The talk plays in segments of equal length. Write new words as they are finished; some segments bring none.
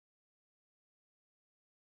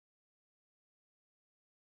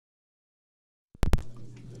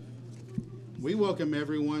We welcome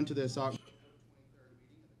everyone to this October 23rd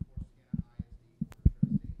meeting of the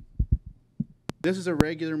Corsicana ISD. This is a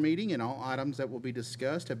regular meeting, and all items that will be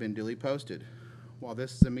discussed have been duly posted. While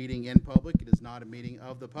this is a meeting in public, it is not a meeting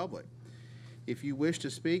of the public. If you wish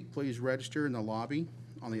to speak, please register in the lobby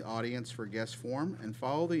on the audience for guest form and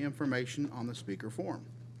follow the information on the speaker form.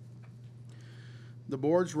 The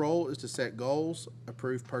board's role is to set goals,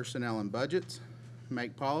 approve personnel and budgets,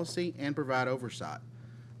 make policy, and provide oversight.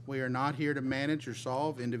 We are not here to manage or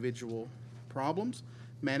solve individual problems.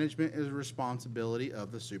 Management is a responsibility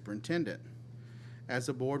of the superintendent. As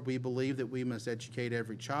a board, we believe that we must educate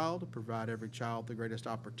every child, provide every child the greatest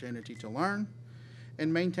opportunity to learn,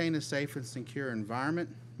 and maintain a safe and secure environment,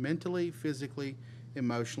 mentally, physically,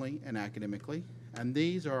 emotionally, and academically. And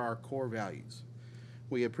these are our core values.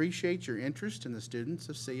 We appreciate your interest in the students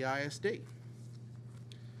of CISD.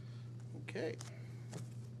 Okay.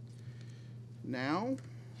 Now,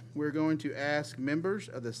 we're going to ask members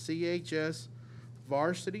of the CHS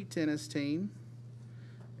varsity tennis team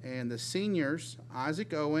and the seniors,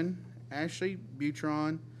 Isaac Owen, Ashley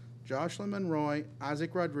Butron, Jocelyn Monroy,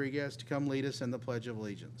 Isaac Rodriguez, to come lead us in the Pledge of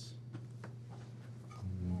Allegiance.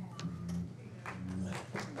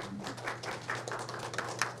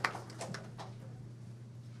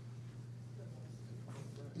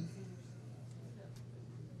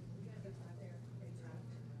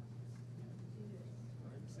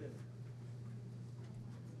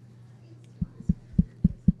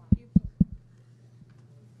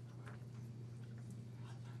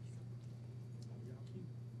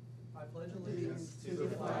 I pledge allegiance to the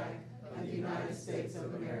flag of the United States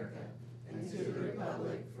of America and to the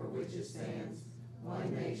republic for which it stands,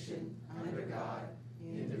 one nation, under God,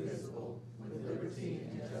 indivisible, with liberty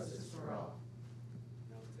and justice for all.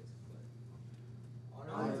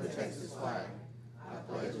 Honor the Texas flag. I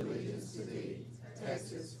pledge allegiance to thee,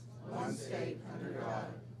 Texas, one state, under God,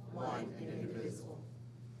 one and indivisible.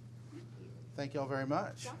 Thank you all very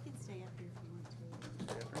much. Y'all can stay up here if you want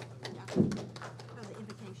to. Yeah. Oh, the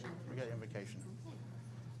invocation. We got invocation.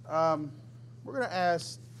 Okay. We're going to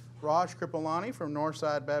ask Raj Kripalani from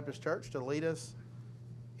Northside Baptist Church to lead us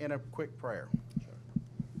in a quick prayer.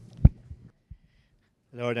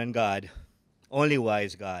 Lord and God, only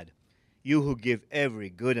wise God, you who give every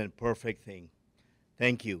good and perfect thing,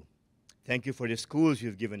 thank you. Thank you for the schools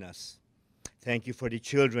you've given us. Thank you for the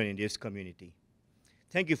children in this community.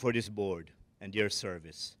 Thank you for this board and their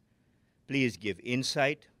service. Please give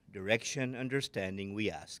insight, direction, understanding,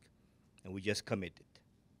 we ask, and we just commit it.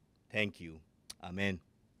 Thank you. Amen.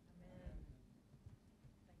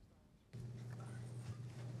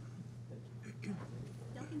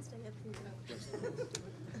 Y'all can stay up here.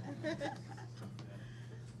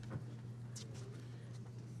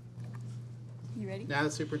 You ready? Now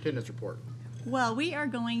the superintendent's report. Well, we are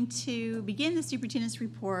going to begin the superintendent's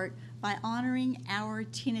report by honoring our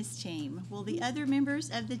tennis team. Will the other members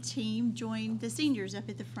of the team join the seniors up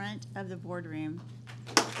at the front of the boardroom?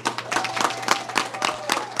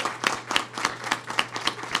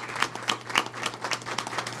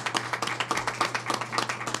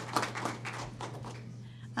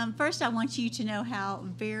 First, I want you to know how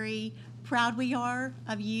very proud we are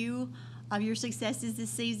of you, of your successes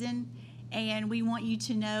this season. And we want you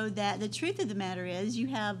to know that the truth of the matter is you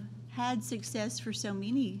have had success for so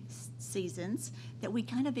many seasons that we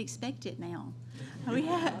kind of expect it now. We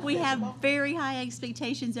have very high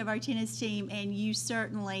expectations of our tennis team, and you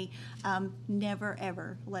certainly never,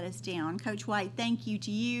 ever let us down. Coach White, thank you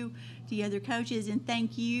to you, to the other coaches, and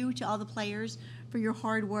thank you to all the players for your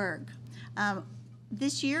hard work.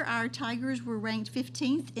 This year, our Tigers were ranked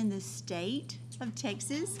 15th in the state of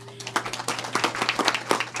Texas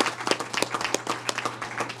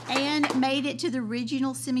and made it to the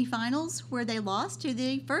regional semifinals, where they lost to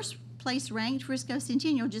the first place ranked Frisco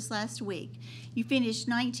Centennial just last week. You finished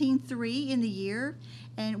 19-3 in the year,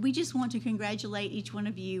 and we just want to congratulate each one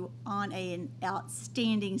of you on an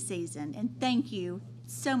outstanding season. And thank you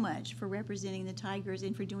so much for representing the Tigers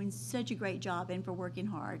and for doing such a great job and for working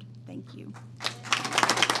hard. Thank you.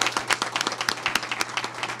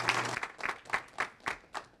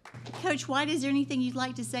 Coach White, is there anything you'd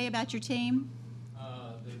like to say about your team?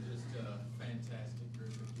 They're just a fantastic group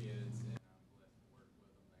of kids, and I'm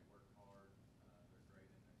blessed to work with them. They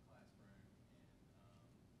work hard.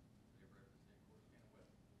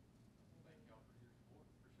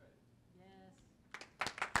 They're great in their classroom,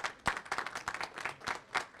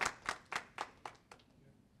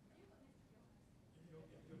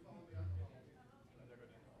 and they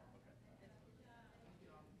represent Corsicana well. Thank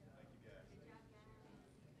y'all for your support.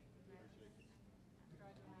 Appreciate it. Yes.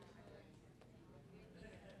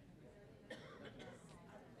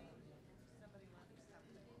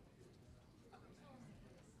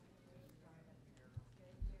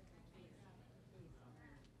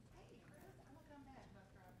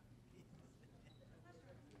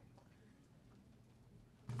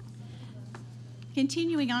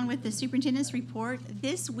 Continuing on with the superintendent's report,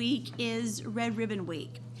 this week is Red Ribbon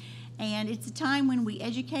Week. And it's a time when we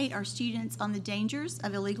educate our students on the dangers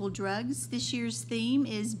of illegal drugs. This year's theme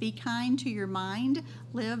is Be Kind to Your Mind,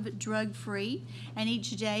 Live Drug-Free. And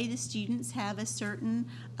each day the students have a certain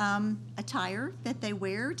attire that they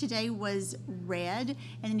wear. Today was red.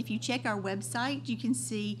 And if you check our website, you can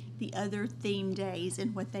see the other theme days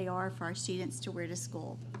and what they are for our students to wear to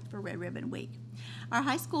school for Red Ribbon Week. Our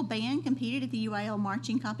high school band competed at the UIL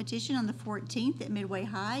marching competition on the 14th at Midway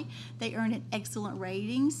High. They earned an excellent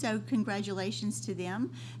rating, so congratulations to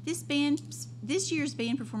them. This year's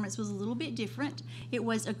band performance was a little bit different. It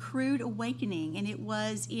was A Crude Awakening, and it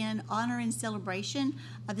was in honor and celebration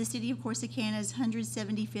of the city of Corsicana's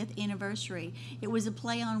 175th anniversary. It was a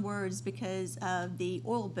play on words because of the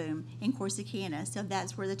oil boom in Corsicana, so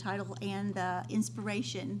that's where the title and the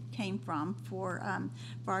inspiration came from for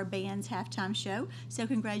our band's halftime show. So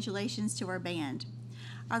congratulations to our band.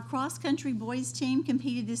 Our cross-country boys team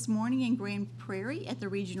competed this morning in Grand Prairie at the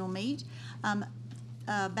regional meet.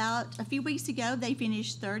 About a few weeks ago, they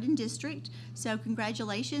finished third in district. So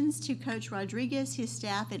congratulations to Coach Rodriguez, his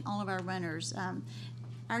staff, and all of our runners.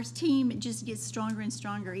 Our team just gets stronger and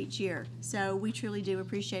stronger each year. So we truly do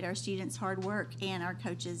appreciate our students' hard work and our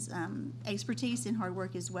coaches' expertise and hard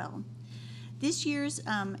work as well. This year's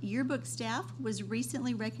yearbook staff was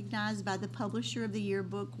recently recognized by the publisher of the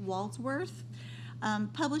yearbook, Waldsworth.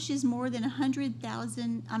 Publishes more than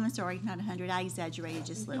 100,000, I'm sorry, not 100, I exaggerated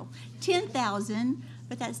just a little, 10,000,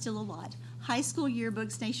 but that's still a lot, high school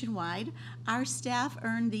yearbooks nationwide. Our staff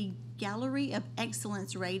earned the Gallery of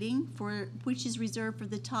Excellence rating, which is reserved for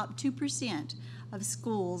the top 2% of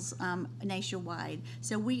schools nationwide.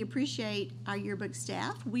 So we appreciate our yearbook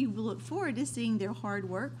staff. We look forward to seeing their hard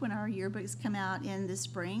work when our yearbooks come out in the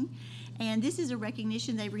spring. And this is a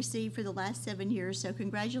recognition they've received for the last 7 years, so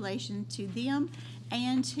congratulations to them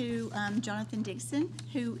and to Jonathan Dixon,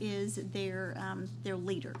 who is their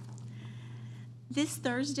leader. This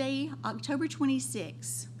Thursday, October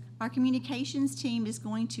 26th, our communications team is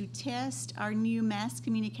going to test our new mass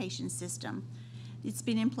communication system. It's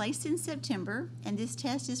been in place since September, and this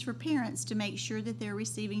test is for parents to make sure that they're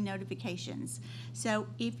receiving notifications. So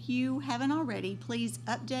if you haven't already, please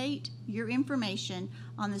update your information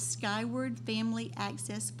on the Skyward Family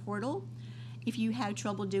Access Portal. If you have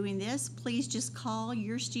trouble doing this, please just call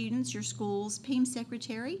your students, your school's PEM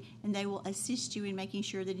secretary, and they will assist you in making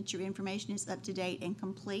sure that your information is up to date and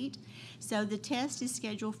complete. So the test is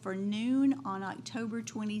scheduled for noon on October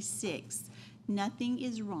 26th. Nothing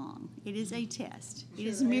is wrong. It is a test. It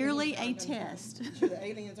is merely a test. Sure the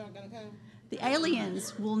aliens aren't going to come? The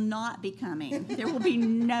aliens will not be coming. There will be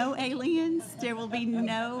no aliens. There will be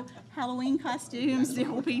no Halloween costumes. There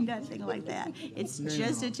will be nothing like that. It's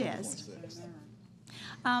just a test.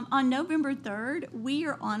 On November 3rd, we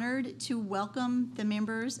are honored to welcome the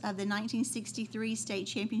members of the 1963 state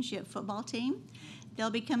championship football team. They'll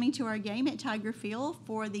be coming to our game at Tiger Field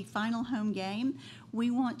for the final home game. We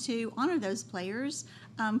want to honor those players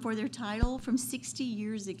for their title from 60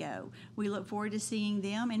 years ago. We look forward to seeing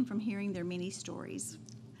them and from hearing their many stories.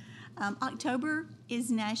 October is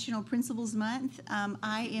National Principals Month.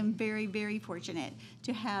 I am very, very fortunate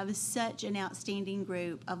to have such an outstanding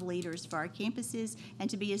group of leaders for our campuses and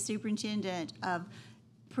to be a superintendent of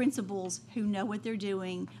principals who know what they're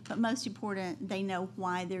doing, but most important, they know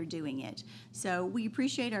why they're doing it. So we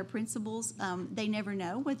appreciate our principals. They never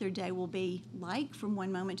know what their day will be like from one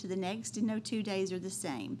moment to the next, and no 2 days are the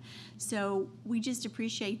same. So we just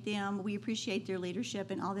appreciate them. We appreciate their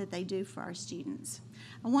leadership and all that they do for our students.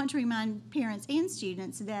 I want to remind parents and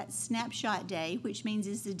students that Snapshot Day, which means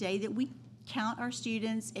is the day that we count our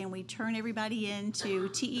students and we turn everybody into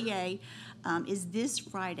TEA, is this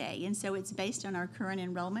Friday, and so it's based on our current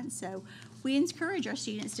enrollment. So we encourage our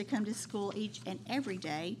students to come to school each and every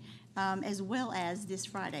day, as well as this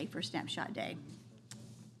Friday for Snapshot Day.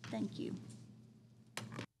 Thank you.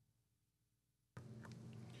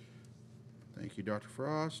 Thank you, Dr.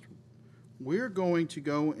 Frost. We're going to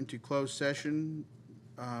go into closed session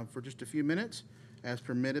for just a few minutes, as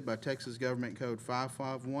permitted by Texas Government Code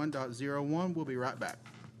 551.01. We'll be right back.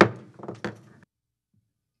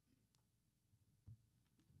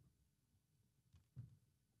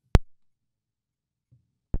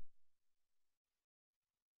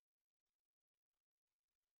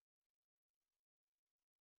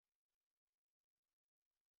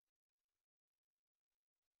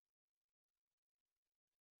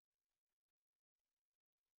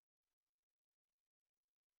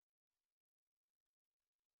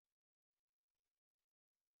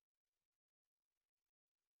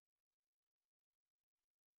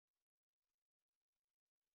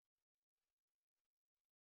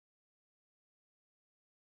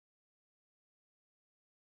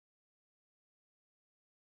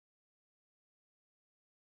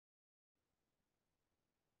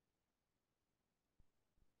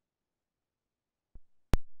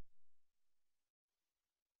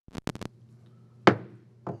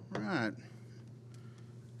 right.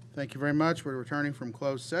 Thank you very much. We're returning from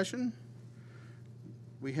closed session.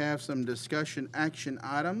 We have some discussion action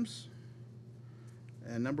items.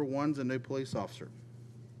 And number one's a new police officer.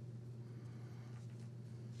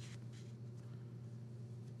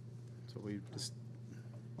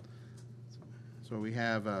 So we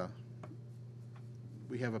have a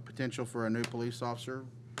potential for a new police officer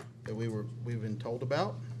that we've been told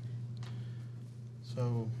about.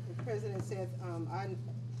 So President Seth,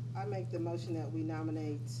 I make the motion that we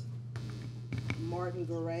nominate Martin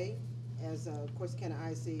Garay as a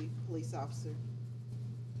Corsicana ISD police officer.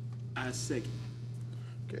 I second.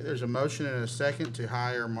 okay, there's a motion and a second to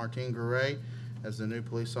hire Martine Garay as the new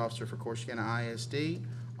police officer for Corsicana ISD.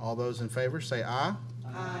 All those in favor say aye.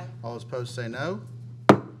 Aye. All those opposed say no.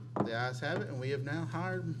 The ayes have it, and we have now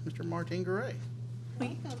hired Mr. Martine Garay.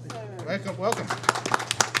 Welcome, sir. Welcome, welcome.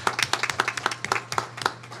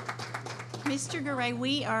 Mr. Garay,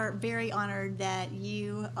 we are very honored that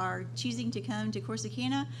you are choosing to come to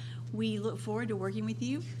Corsicana. We look forward to working with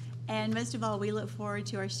you, and most of all, we look forward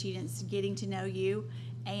to our students getting to know you.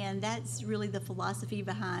 And that's really the philosophy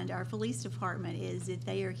behind our police department, is that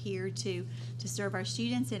they are here to serve our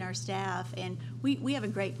students and our staff. And we have a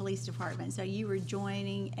great police department, so you are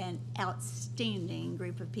joining an outstanding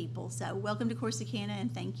group of people. So welcome to Corsicana,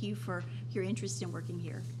 and thank you for your interest in working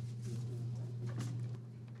here.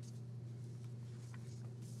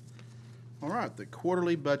 All right, the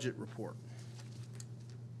quarterly budget report.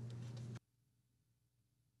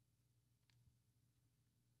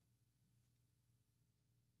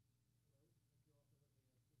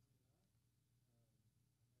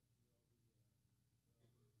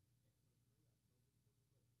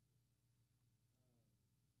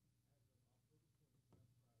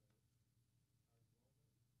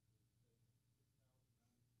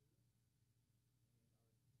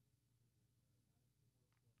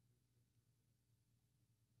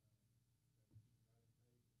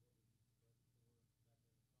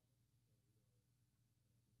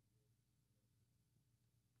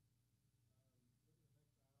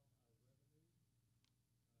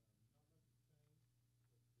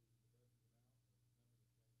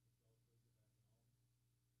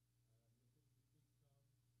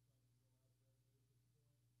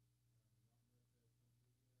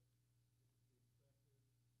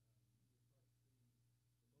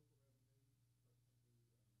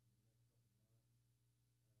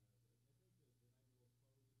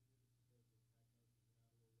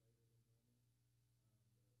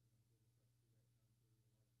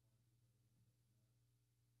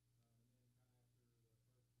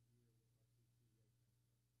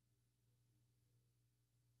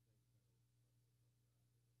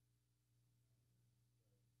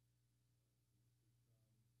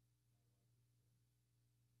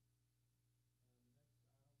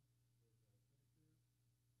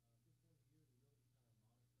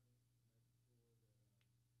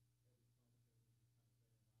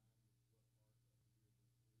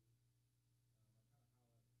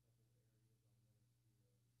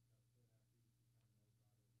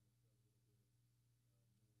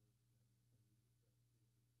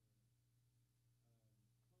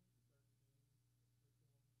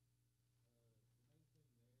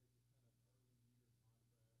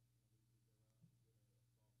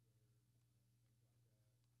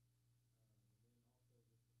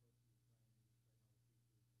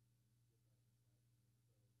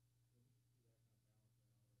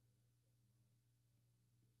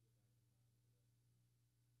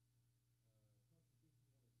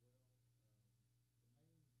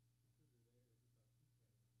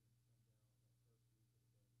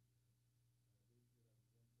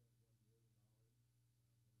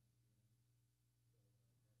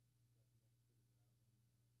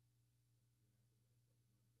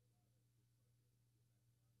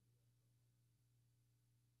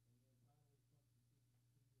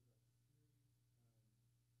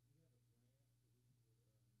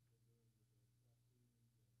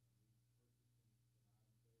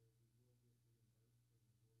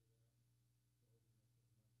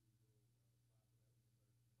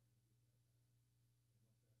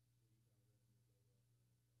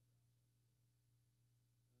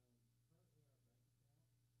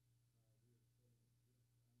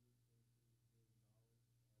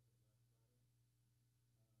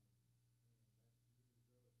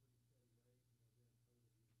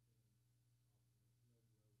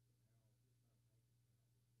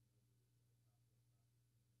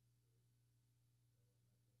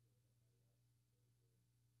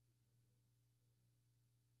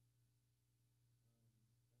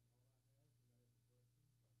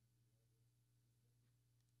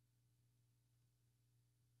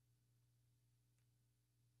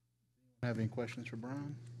 Have any questions for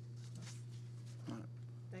Brian? All right.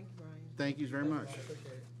 Thank you, Brian. Thank you very much.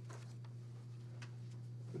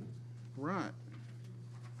 Right.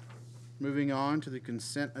 Moving on to the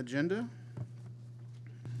consent agenda.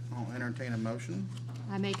 I'll entertain a motion.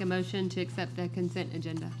 I make a motion to accept the consent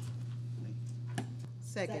agenda.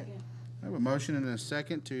 Second. I have a motion and a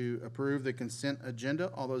second to approve the consent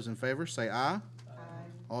agenda. All those in favor say aye. Aye.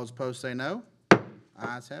 All those opposed say no.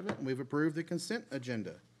 Ayes have it, and we've approved the consent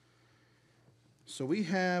agenda. So we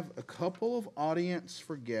have a couple of audience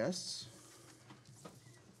for guests.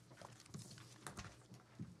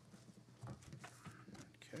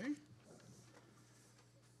 Okay.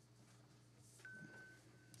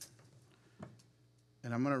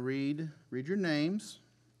 And I'm going to read your names.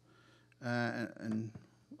 And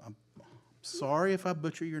I'm sorry if I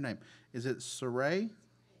butcher your name. Is it Saray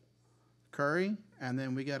Curry? And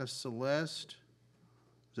then we got a Celeste.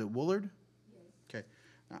 Is it Woolard? Okay.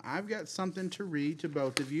 Now, I've got something to read to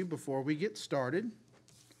both of you before we get started.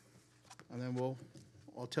 And then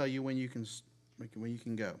I'll tell you when you can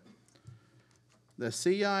go. The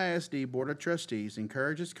CISD Board of Trustees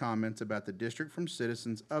encourages comments about the district from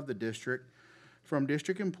citizens of the district, from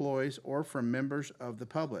district employees, or from members of the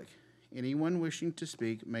public. Anyone wishing to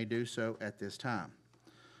speak may do so at this time.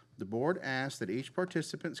 The board asks that each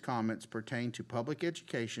participant's comments pertain to public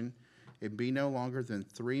education and be no longer than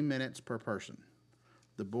 3 minutes per person.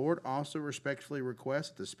 The board also respectfully requests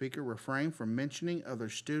that the speaker refrain from mentioning other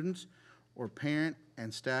students or parent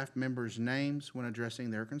and staff members' names when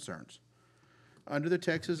addressing their concerns. Under the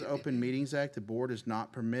Texas Open Meetings Act, the board is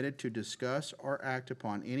not permitted to discuss or act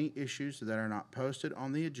upon any issues that are not posted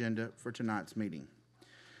on the agenda for tonight's meeting.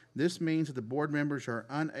 This means that the board members are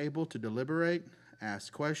unable to deliberate,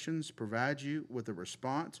 ask questions, provide you with a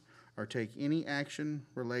response, or take any action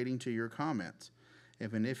relating to your comments.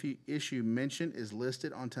 If an issue mentioned is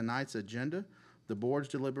listed on tonight's agenda, the board's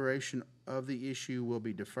deliberation of the issue will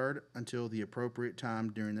be deferred until the appropriate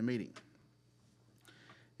time during the meeting.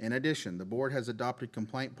 In addition, the board has adopted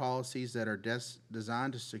complaint policies that are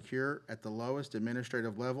designed to secure at the lowest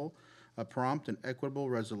administrative level a prompt and equitable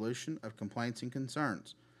resolution of complaints and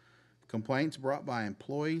concerns. Complaints brought by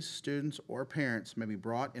employees, students, or parents may be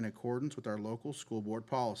brought in accordance with our local school board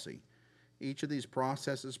policy. Each of these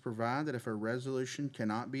processes provide that if a resolution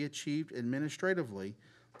cannot be achieved administratively,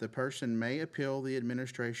 the person may appeal the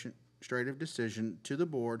administrative decision to the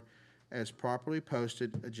board as properly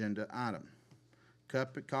posted agenda item.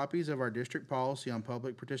 Copies of our district policy on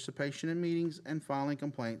public participation in meetings and filing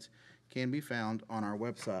complaints can be found on our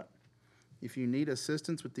website. If you need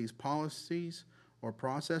assistance with these policies or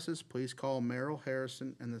processes, please call Merrill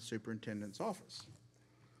Harrison in the superintendent's office.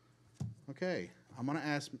 Okay, I'm going to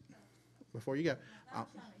ask, before you go,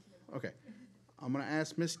 okay, I'm going to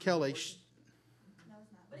ask Miss Kelly. No, it's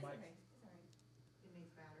not. But it's okay. It's all right. It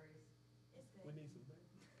needs batteries. It's good. We need some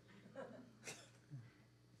batteries.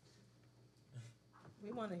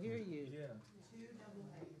 We want to hear you. Yeah. Two double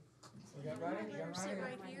A's. We got Let right her sit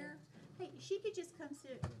right here. Hey, she could just come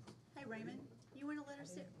sit. Hey, Raymond, you want to let her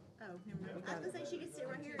sit? Oh, never mind. I was gonna say she could sit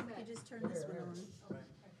right here and we could just turn this one on.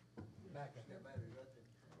 back up.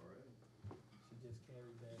 She just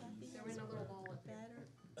carried that. They're in a little bowl up there.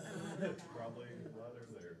 Better. Probably while they're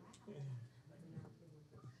there.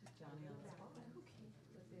 Johnny on the spot.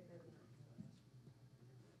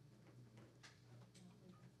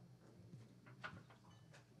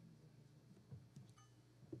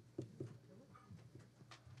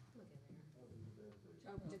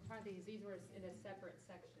 Oh, just try these were in a separate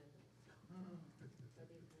section.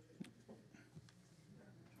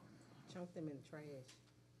 Chunk them in the trash.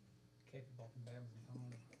 Capable from bouncing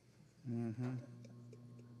home. Mm-hmm.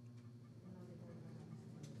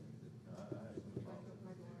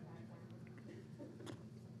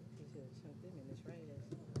 You should have chunked them in the trash.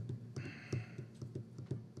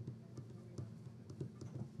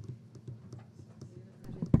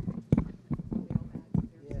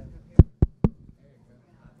 Yeah.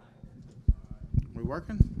 We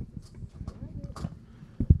working?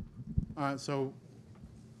 All right, so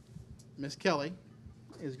Miss Kelly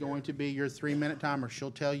is going to be your 3-minute timer.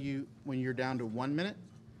 She'll tell you when you're down to 1 minute,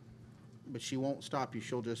 but she won't stop you.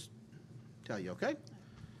 She'll just tell you, okay?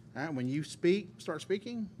 All right, when you start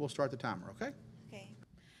speaking, we'll start the timer, okay? Okay.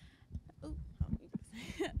 Ooh.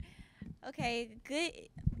 Okay,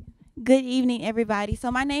 good evening, everybody.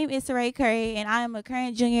 So my name is Saray Curry, and I am a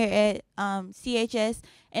current junior at CHS,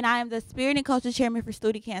 and I am the Spirit and Culture Chairman for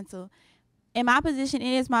Student Council. In my position,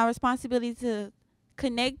 it is my responsibility to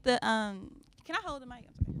connect the, can I hold the mic?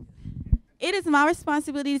 I'm sorry. It is my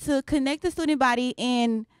responsibility to connect the student body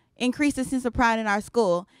and increase the sense of pride in our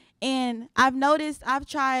school. And I've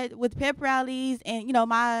tried with pep rallies, and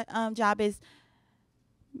my job is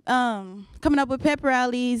coming up with pep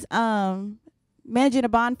rallies, managing a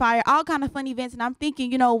bonfire, all kind of fun events. And I'm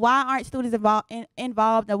thinking, why aren't students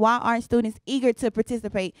involved, and why aren't students eager to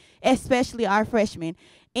participate, especially our freshmen?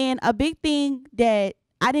 And a big thing that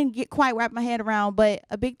I didn't get quite wrap my head around, but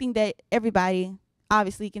a big thing that everybody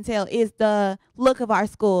obviously can tell is the look of our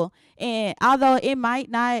school. And although it might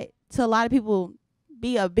not to a lot of people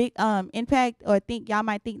be a big impact, or y'all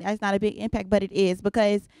might think that's not a big impact, but it is,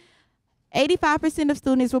 because 85% of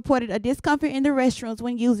students reported a discomfort in the restrooms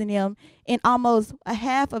when using them, and almost a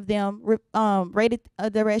half of them rated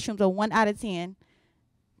the restrooms a 1 out of 10.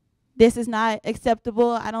 This is not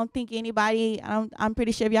acceptable. I don't think anybody, I'm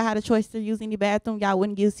pretty sure if y'all had a choice to use any bathroom, y'all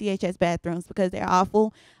wouldn't use CHS bathrooms because they're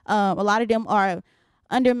awful. A lot of them are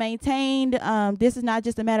under-maintained. This is not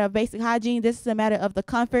just a matter of basic hygiene. This is a matter of the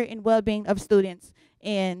comfort and well-being of students,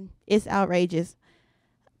 and it's outrageous.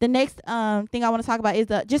 The next thing I want to talk about is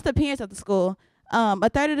just the appearance of the school. A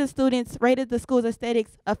third of the students rated the school's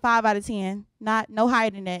aesthetics a 5 out of 10, no higher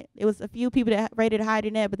than that. It was a few people that rated higher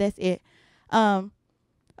than that, but that's it.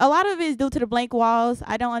 A lot of it is due to the blank walls.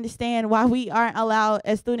 I don't understand why we aren't allowed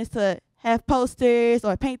as students to have posters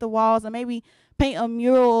or paint the walls, or maybe paint a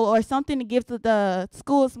mural or something to give to the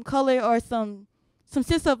school some color or some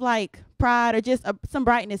sense of like pride, or just some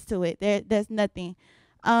brightness to it. There's nothing.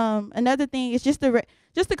 Another thing is just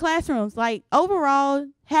the classrooms. Like, overall,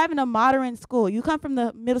 having a modern school. You come from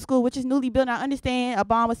the middle school, which is newly built. And I understand a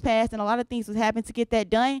bond was passed and a lot of things was happening to get that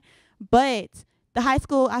done. But the high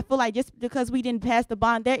school, I feel like just because we didn't pass the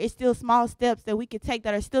bond, there is still small steps that we could take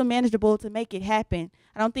that are still manageable to make it happen.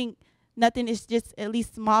 I don't think nothing is just at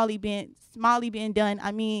least smallly being done.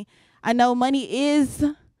 I mean, I know money is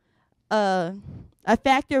a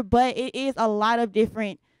factor, but it is a lot of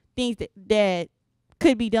different things that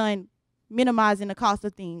could be done, minimizing the cost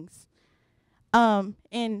of things.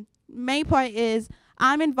 And main part is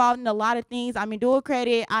I'm involved in a lot of things. I'm in dual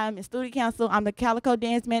credit. I'm in student council. I'm the Calico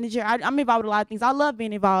dance manager. I'm involved with a lot of things. I love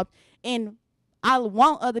being involved, and I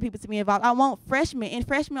want other people to be involved. I want freshmen, and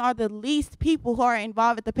freshmen are the least people who are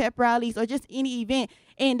involved at the pep rallies or just any event.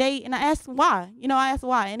 And I ask why. I ask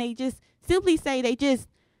why, and they just simply say they just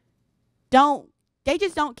don't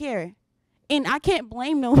care. And I can't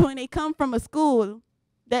blame them when they come from a school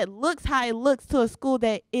that looks how it looks to a school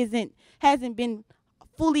that hasn't been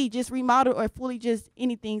fully just remodeled or fully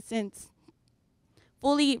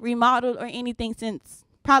remodeled or anything since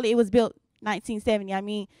probably it was built 1970. I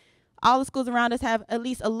mean, all the schools around us have at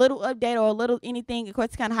least a little update or a little anything. Of course,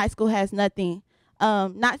 Corsicana High School has nothing.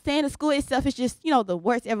 Not saying the school itself is just the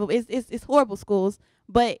worst ever. It's horrible schools,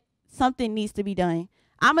 but something needs to be done.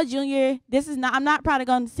 I'm a junior. I'm not probably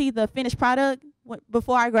going to see the finished product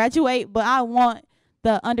before I graduate, but I want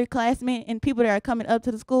the underclassmen and people that are coming up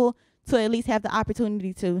to the school to at least have the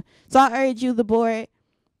opportunity to. So I urge you, the board,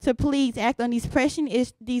 to please act on these pressing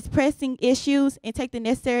issues and take the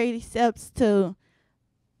necessary steps to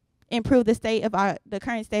improve the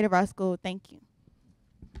current state of our school. Thank you.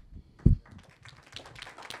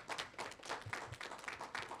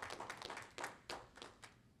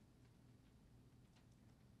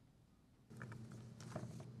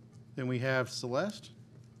 Then we have Celeste.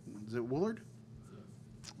 Is it Woolard?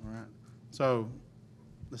 All right. So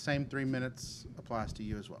the same 3 minutes applies to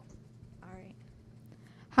you as well. All right.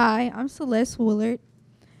 Hi, I'm Celeste Woolard.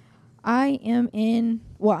 I am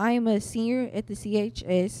a senior at the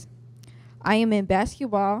CHS. I am in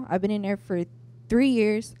basketball. I've been in there for 3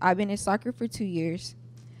 years. I've been in soccer for 2 years.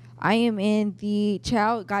 I am in the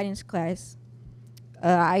child guidance class.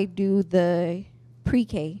 I do the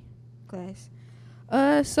pre-K class.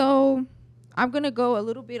 So I'm going to go a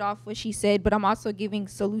little bit off what she said, but I'm also giving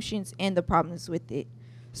solutions and the problems with it.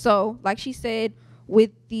 So, like she said,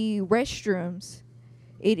 with the restrooms,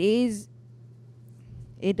 it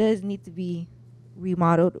does need to be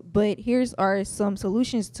remodeled, but here's some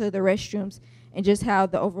solutions to the restrooms and just how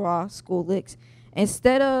the overall school looks.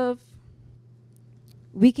 Instead of,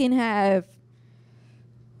 we can have,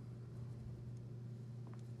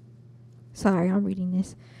 sorry, I'm reading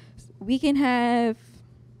this. We can have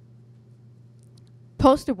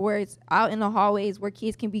poster boards out in the hallways where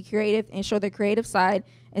kids can be creative and show their creative side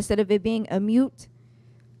instead of it being a mute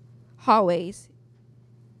hallways.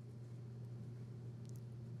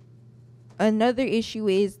 Another issue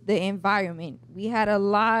is the environment. We had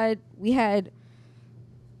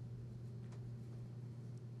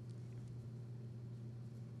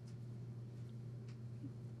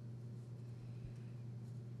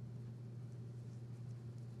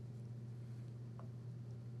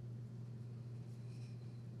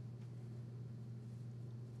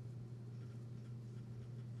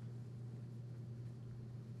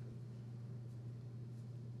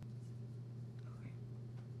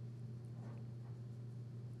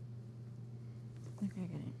Okay, I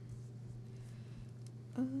got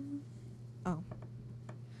it. Oh.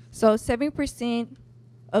 So 7%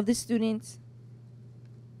 of the students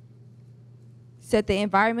said the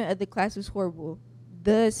environment of the class was horrible.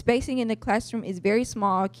 The spacing in the classroom is very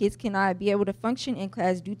small. Kids cannot be able to function in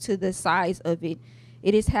class due to the size of it.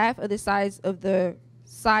 It is half of the size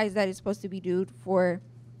that is supposed to be due for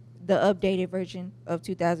the updated version of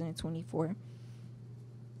 2024.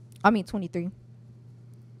 23.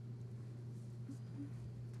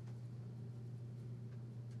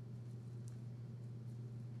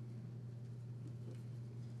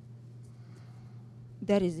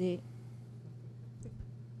 That is it.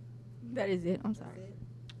 That is it. I'm sorry.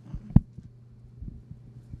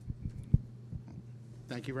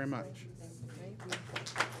 Thank you very much.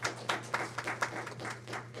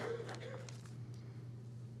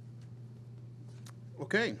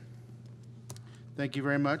 Okay. Thank you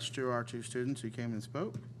very much to our two students who came and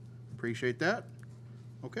spoke. Appreciate that.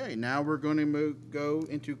 Okay, now we're going to go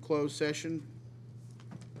into closed session,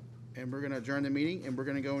 and we're going to adjourn the meeting, and we're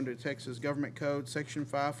going to go into Texas Government Code Section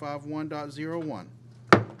 551.01.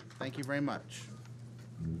 Thank you very much.